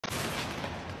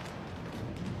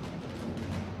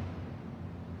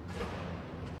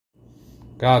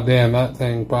goddamn, that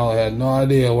thing probably had no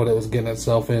idea what it was getting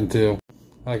itself into.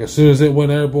 Like, as soon as it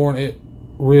went airborne, it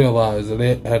realized that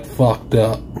it had fucked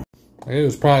up. It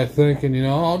was probably thinking, you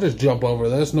know, I'll just jump over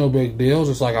this, no big deal,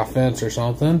 just like a fence or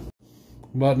something.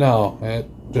 But no, it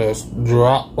just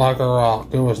dropped like a rock.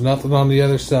 There was nothing on the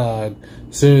other side.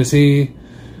 As soon as he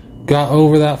got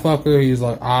over that fucker, he's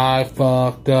like, I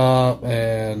fucked up,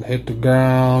 and hit the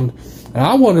ground. And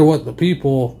I wonder what the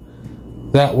people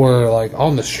that were like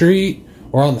on the street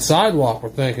or on the sidewalk were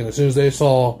thinking as soon as they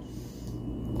saw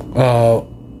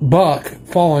Buck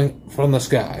falling from the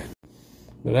sky.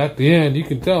 But at the end, you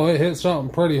can tell it hit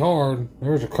something pretty hard.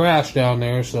 There was a crash down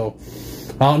there, so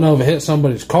I don't know if it hit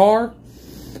somebody's car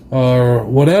or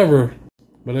whatever.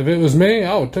 But if it was me,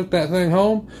 I would took that thing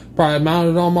home, probably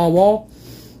mounted it on my wall,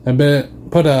 and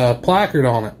put a placard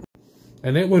on it.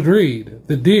 And it would read,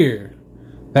 "The deer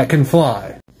that can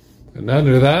fly." And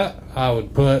under that, I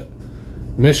would put,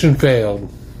 "Mission failed.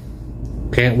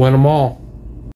 Can't win them all."